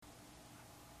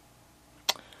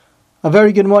A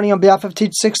very good morning on behalf of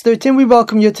Teach 613. We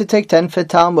welcome you to take 10 for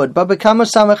Talmud.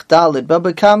 BabaKama64,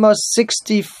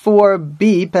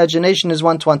 BabaKama64B, pagination is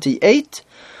 128.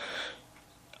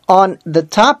 On the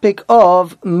topic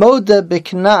of Modeh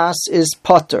B'Kinas is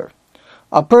Potur.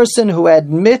 A person who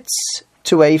admits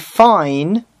to a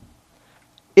fine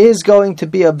is going to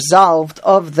be absolved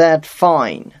of that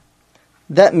fine.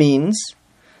 That means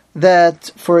that,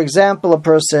 for example, a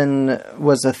person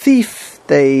was a thief,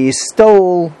 they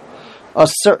stole a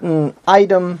certain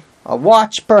item, a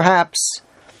watch perhaps,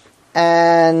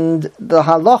 and the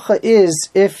halacha is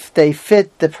if they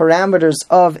fit the parameters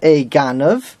of a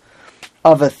ganav,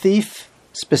 of a thief,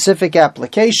 specific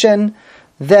application,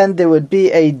 then there would be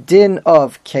a din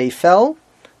of kefel.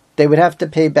 They would have to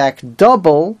pay back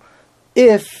double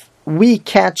if we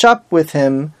catch up with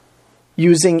him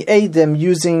using edim,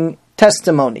 using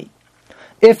testimony.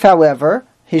 If, however,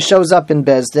 he shows up in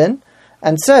Bezdin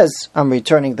and says, I'm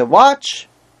returning the watch,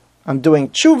 I'm doing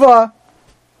tshuva,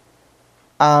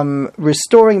 I'm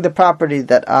restoring the property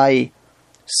that I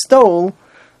stole,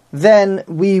 then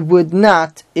we would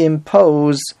not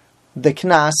impose the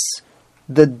knas,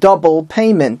 the double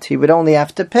payment. He would only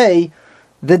have to pay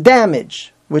the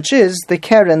damage, which is the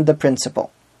keren, the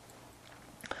principal.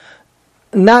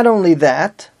 Not only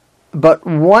that, but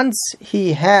once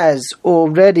he has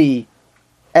already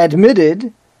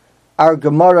admitted, our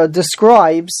Gemara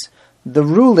describes the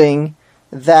ruling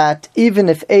that even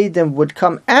if Adam would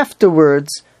come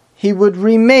afterwards, he would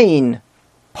remain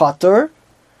Potur,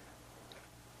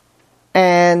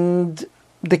 and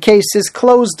the case is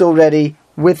closed already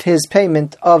with his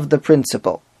payment of the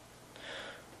principal.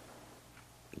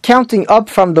 Counting up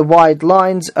from the wide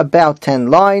lines, about 10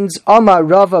 lines, Amar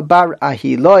Rava bar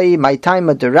Ahiloi, my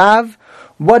time de Rav.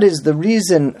 What is the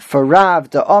reason for Rav,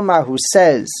 the Omar, who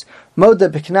says, Modeh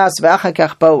B'Kinas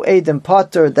v'achakach bo edim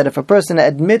Potur, that if a person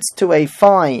admits to a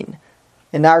fine,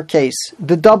 in our case,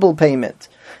 the double payment,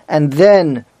 and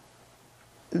then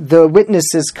the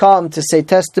witnesses come to say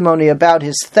testimony about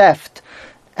his theft,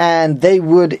 and they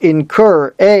would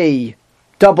incur a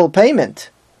double payment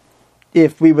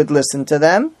if we would listen to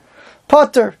them,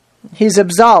 Potur, he's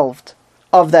absolved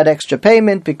of that extra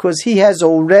payment because he has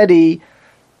already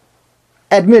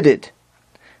admitted.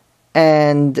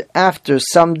 And after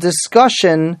some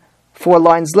discussion, 4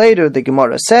 lines later, the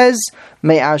Gemara says,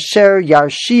 Me'asher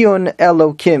Yarshiun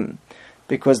Elokim,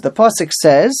 because the pasuk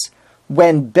says,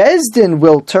 when Bezdin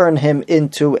will turn him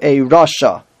into a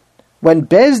Rasha, when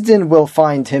Bezdin will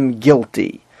find him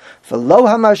guilty, V'lo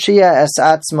HaMashia es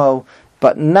atzmo,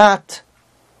 but not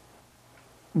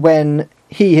when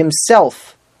he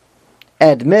himself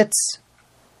admits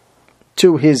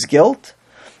to his guilt,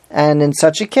 and in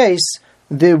such a case,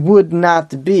 there would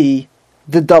not be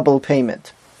the double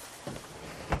payment.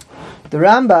 The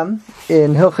Rambam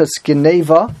in Hilchas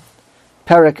Geneva,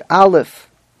 Perek Aleph,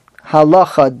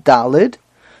 Halacha Dalid,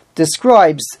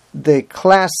 describes the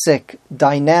classic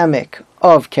dynamic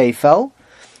of kefel.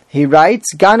 He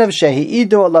writes, Ganav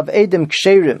shehi'idu alav edim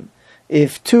ksherim,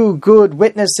 if 2 good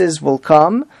witnesses will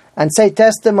come and say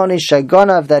testimony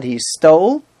shaganav, that he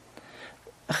stole,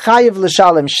 chayiv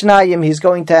l'shalem shnayim, he's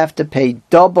going to have to pay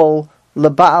double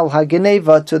l'ba'al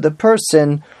hageneva, to the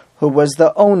person who was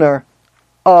the owner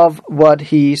of what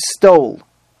he stole.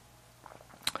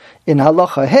 In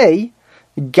halacha hey,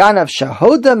 ganav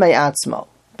shahoda me'atzmo,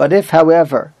 but if,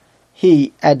 however,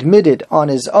 he admitted on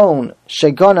his own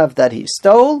shaganav, that he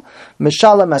stole,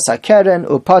 mishalem asakeren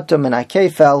upatum min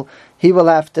hakefel, he will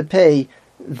have to pay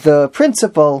the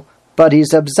principal, but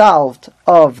he's absolved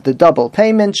of the double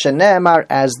payment, shene'emar,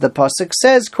 as the pasuk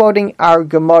says, quoting our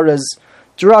Gemara's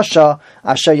drasha,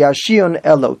 asher yarshiun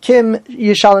elokim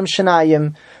yishalem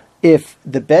shenayim, if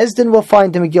the Bezdin will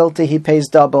find him guilty, he pays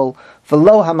double,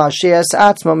 v'lo hamashias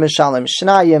atzmo mishalem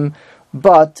shenayim,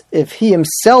 but if he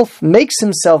himself makes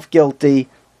himself guilty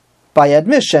by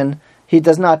admission, he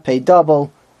does not pay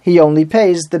double, he only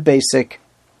pays the basic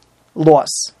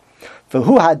loss.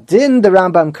 V'hu hadin, the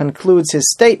Rambam concludes his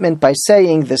statement by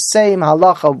saying the same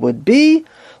halacha would be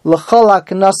l'chol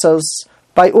haknasos,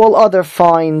 by all other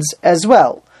fines as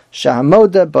well.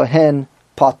 Shahamodeh bohen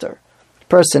Potur.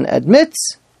 Person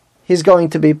admits, he's going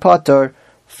to be Potur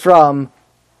from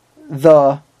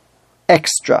the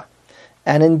extra.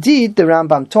 And indeed, the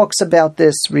Rambam talks about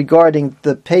this regarding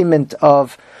the payment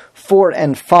of 4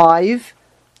 and 5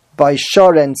 by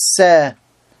Shor and Seh,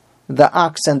 the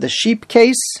ox and the sheep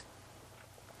case.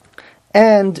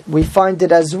 And we find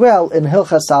it as well in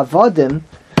Hilchas Avadim,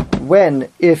 when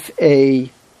if a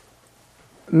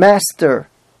master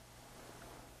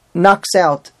knocks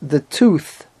out the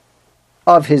tooth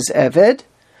of his Eved,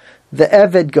 the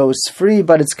Eved goes free,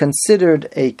 but it's considered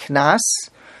a Knas,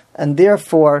 and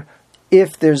therefore,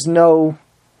 if there's no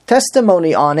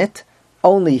testimony on it,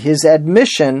 only his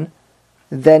admission,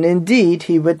 then indeed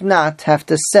he would not have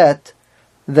to set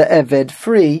the Eved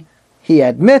free. He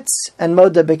admits, and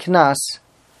Modeh B'Kinas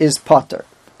is Potur.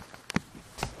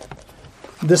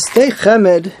 The Shtei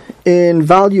Chemed in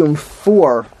volume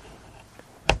 4,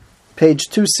 page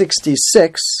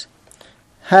 266,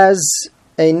 has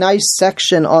a nice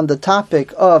section on the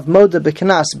topic of Modeh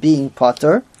B'Kinas being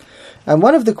Potur, and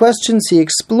one of the questions he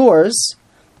explores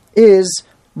is,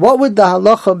 what would the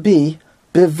halacha be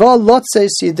b'va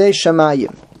lotzes yidei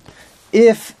shamayim,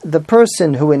 if the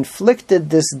person who inflicted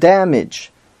this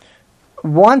damage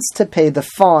wants to pay the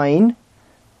fine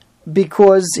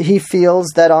because he feels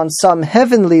that on some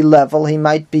heavenly level he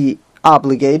might be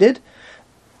obligated,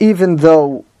 even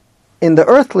though in the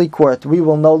earthly court we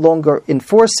will no longer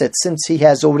enforce it since he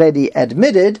has already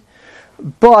admitted,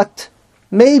 but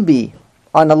maybe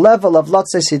on a level of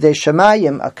lotzes yidei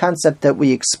shamayim, a concept that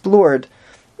we explored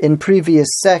in previous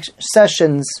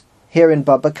sessions here in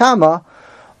BabaKama,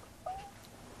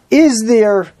 is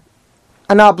there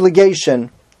an obligation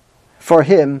for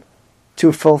him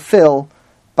to fulfill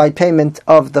by payment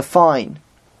of the fine?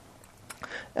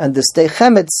 And the Shtei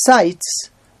Chemed cites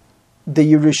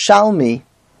the Yerushalmi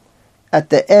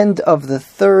at the end of the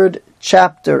 3rd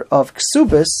chapter of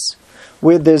Ksubis,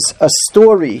 where there's a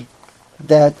story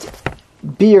that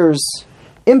bears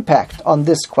impact on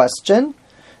this question,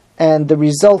 and the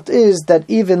result is that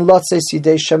even lotzes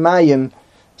yidei shamayim,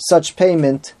 such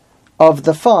payment of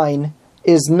the fine,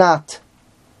 is not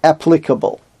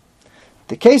applicable.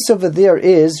 The case over there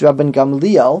is Rabban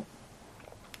Gamliel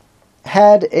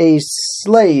had a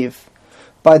slave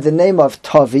by the name of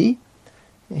Tavi.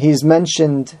 He's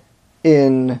mentioned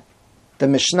in the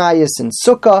Mishnayos in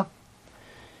Sukkah,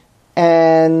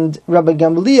 and Rabban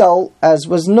Gamliel, as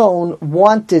was known,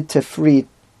 wanted to free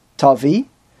Tavi.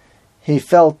 He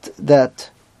felt that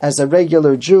as a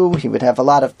regular Jew he would have a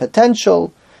lot of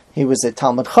potential. He was a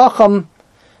Talmud Chacham.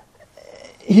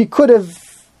 He would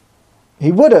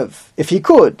have, if he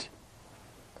could.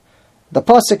 The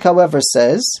Pasuk, however,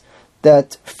 says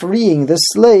that freeing the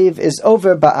slave is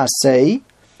over ba'asei,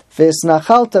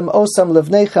 v'esnachaltem osam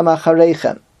levneichem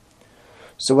achareichem.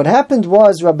 So what happened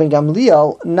was Rabban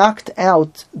Gamliel knocked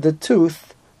out the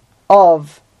tooth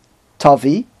of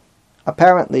Tavi,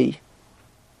 apparently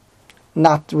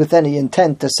not with any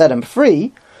intent to set him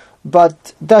free,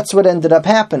 but that's what ended up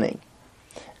happening.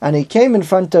 And he came in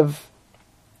front of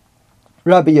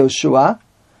Rabbi Yoshua,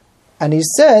 and he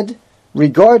said,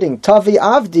 regarding Tavi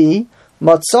Avdi,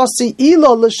 Matzasi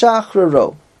ilo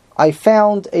l'shachraro, I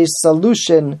found a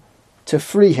solution to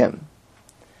free him.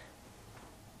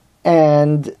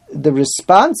 And the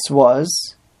response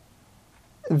was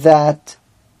that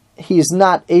he's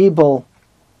not able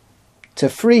to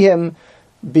free him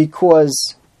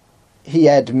because he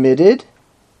admitted,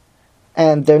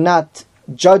 and they're not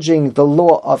judging the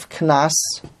law of Knas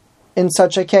in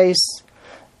such a case.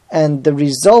 And the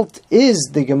result is,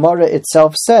 the Gemara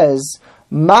itself says,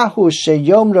 Mahu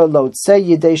sheyomro lo tzei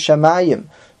yidei shamayim.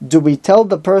 Do we tell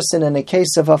the person in a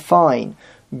case of a fine,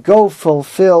 go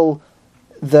fulfill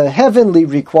the heavenly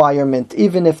requirement,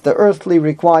 even if the earthly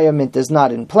requirement is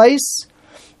not in place?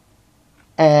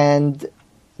 And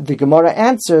the Gemara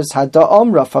answers, Hada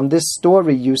Omra, from this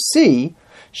story you see,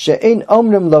 She'ein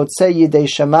Omrim lo tzei yidei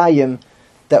shamayim,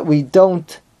 that we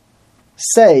don't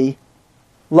say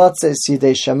lotzes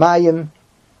yidei shamayim,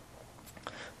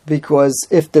 because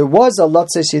if there was a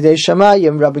lotzes yidei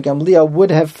shamayim, Rabbi Gamliel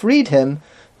would have freed him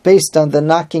based on the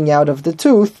knocking out of the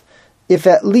tooth. If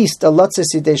at least a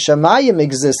lotzes yidei shamayim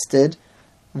existed,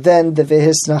 then the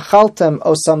vehisnachaltem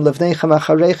osam levneichem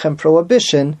achareichem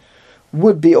prohibition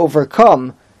would be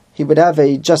overcome. He would have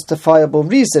a justifiable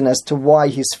reason as to why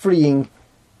he's freeing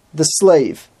the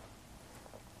slave.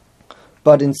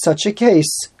 But in such a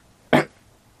case,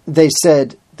 they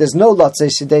said there's no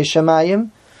lotzes yidei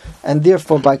shamayim, and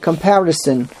therefore by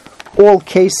comparison, all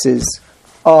cases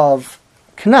of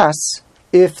Knas,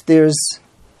 if there's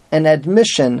an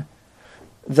admission,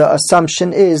 the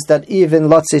assumption is that even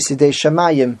lotzes yidei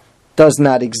shamayim does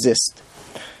not exist.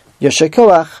 Yasher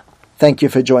koach. Thank you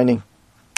for joining.